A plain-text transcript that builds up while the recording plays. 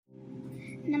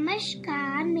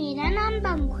नमस्कार, मेरा नाम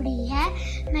पंखुड़ी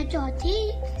है। मैं चौथी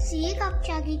सी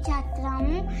कक्षा की छात्रा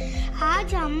हूँ।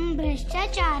 आज हम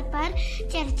भ्रष्टाचार पर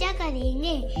चर्चा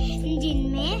करेंगे,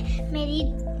 जिनमें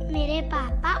मेरे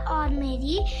पापा और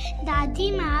मेरी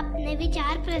दादी माँ अपने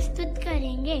विचार प्रस्तुत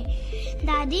करेंगे।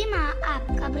 दादी माँ,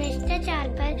 आपका भ्रष्टाचार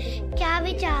पर क्या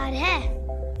विचार है?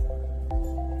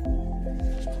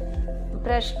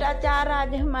 भ्रष्टाचार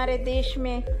आज हमारे देश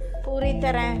में पूरी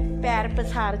तरह पैर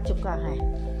पसार चुका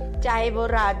है, चाहे वो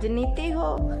राजनीति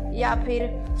हो या फिर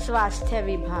स्वास्थ्य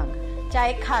विभाग,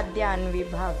 चाहे खाद्यान्न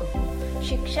विभाग हो।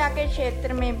 शिक्षा के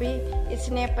क्षेत्र में भी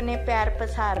इसने अपने पैर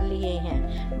पसार लिए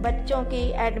हैं। बच्चों की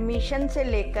एडमिशन से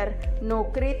लेकर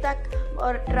नौकरी तक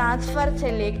और ट्रांसफ़र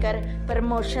से लेकर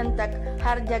प्रमोशन तक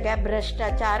हर जगह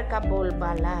भ्रष्टाचार का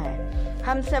बोलबाला है।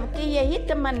 हम सबकी यही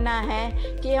तमन्ना है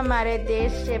कि हमारे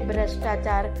देश से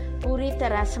भ्रष्टाचार पूरी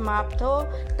तरह समाप्त हो,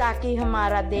 ताकि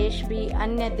हमारा देश भी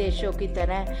अन्य देशों की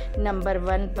तरह नंबर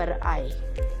 1 पर आए।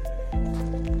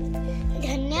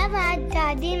 धन्यवाद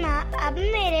दादी माँ। अब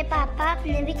मेरे पापा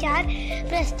अपने विचार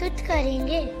प्रस्तुत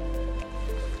करेंगे।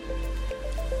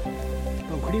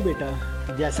 पंखुड़ी बेटा,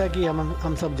 जैसा कि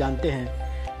हम सब जानते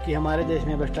हैं कि हमारे देश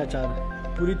में भ्रष्टाचार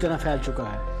पूरी तरह फैल चुका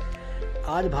है।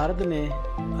 आज भारत में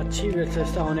अच्छी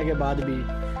व्यवस्था होने के बाद भी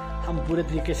हम पूरे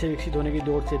तरीके से विकसित होने की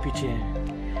दौड़ से पीछे हैं।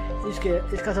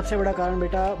 इसका सबसे बड़ा कारण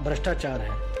बेटा भ्रष्टाचार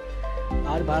है।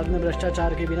 आज भारत में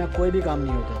भ्रष्टाचार के बिना कोई भी काम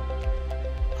नहीं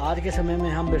होता। आज के समय में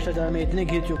हम भ्रष्टाचार में इतने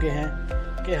घिर चुके हैं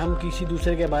कि हम किसी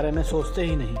दूसरे के बारे में सोचते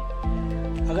ही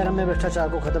नहीं। अगर हमें भ्रष्टाचार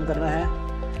को ख़त्म करना है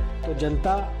तो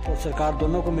जनता और सरकार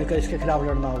दोनों को मिलकर इसके खिलाफ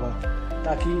लड़ना होगा,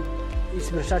 ताकि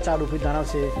इस भ्रष्टाचार रूपी दानव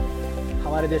से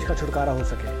हमारे देश का छुटकारा हो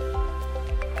सके।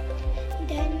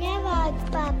 धन्यवाद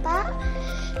पापा।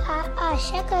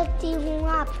 आशा करती हूँ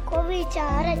आपको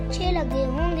विचार अच्छे लगे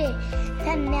होंगे।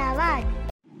 धन्यवाद।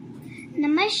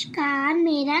 नमस्कार,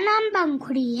 मेरा नाम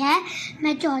पंखुड़ी है।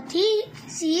 मैं चौथी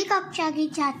सी कक्षा की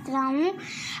छात्रा हूँ।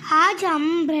 आज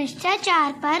हम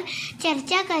भ्रष्टाचार पर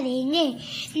चर्चा करेंगे,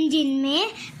 जिनमें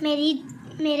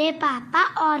मेरे पापा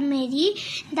और मेरी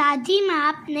दादी माँ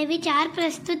अपने विचार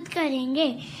प्रस्तुत करेंगे।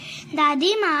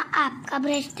 दादी माँ, आपका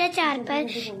भ्रष्टाचार पर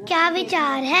क्या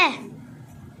विचार है?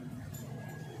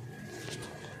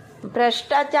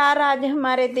 भ्रष्टाचार आज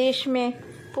हमारे देश में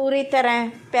पूरी तरह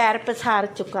पैर पसार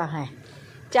चुका है,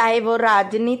 चाहे वो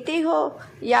राजनीति हो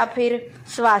या फिर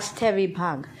स्वास्थ्य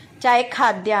विभाग, चाहे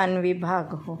खाद्यान्न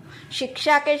विभाग हो।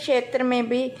 शिक्षा के क्षेत्र में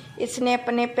भी इसने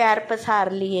अपने पैर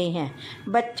पसार लिए हैं।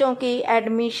 बच्चों की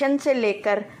एडमिशन से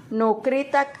लेकर नौकरी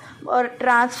तक और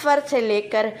ट्रांसफ़र से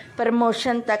लेकर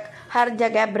प्रमोशन तक हर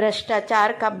जगह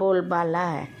भ्रष्टाचार का बोलबाला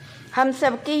है। हम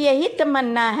सबकी यही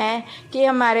तमन्ना है कि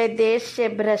हमारे देश से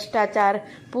भ्रष्टाचार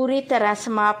पूरी तरह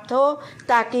समाप्त हो,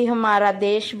 ताकि हमारा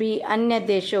देश भी अन्य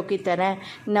देशों की तरह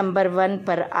नंबर 1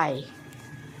 पर आए।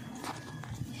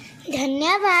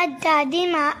 धन्यवाद दादी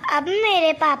माँ। अब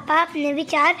मेरे पापा अपने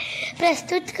विचार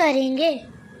प्रस्तुत करेंगे।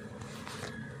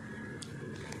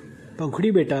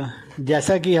 पंखुड़ी बेटा,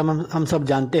 जैसा कि हम सब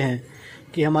जानते हैं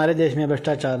कि हमारे देश में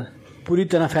भ्रष्टाचार पूरी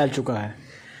तरह फैल चुका है।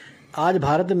 आज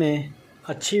भारत में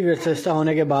अच्छी व्यवस्था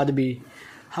होने के बाद भी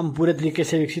हम पूरे तरीके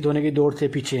से विकसित होने की दौड़ से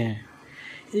पीछे हैं।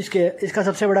 इसका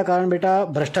सबसे बड़ा कारण बेटा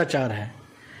भ्रष्टाचार है।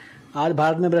 आज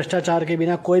भारत में भ्रष्टाचार के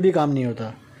बिना कोई भी काम नहीं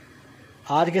होता।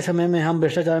 आज के समय में हम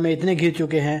भ्रष्टाचार में इतने घिर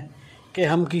चुके हैं कि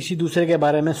हम किसी दूसरे के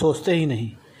बारे में सोचते ही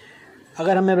नहीं।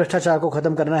 अगर हमें भ्रष्टाचार को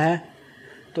ख़त्म करना है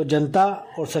तो जनता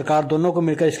और सरकार दोनों को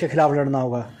मिलकर इसके खिलाफ लड़ना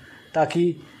होगा,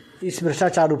 ताकि इस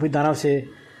भ्रष्टाचार रूपी दानव से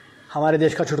हमारे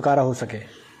देश का छुटकारा हो सके।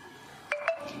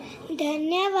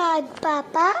 धन्यवाद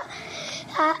पापा।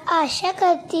 आशा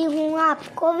करती हूँ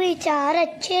आपको विचार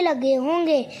अच्छे लगे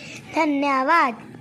होंगे। धन्यवाद।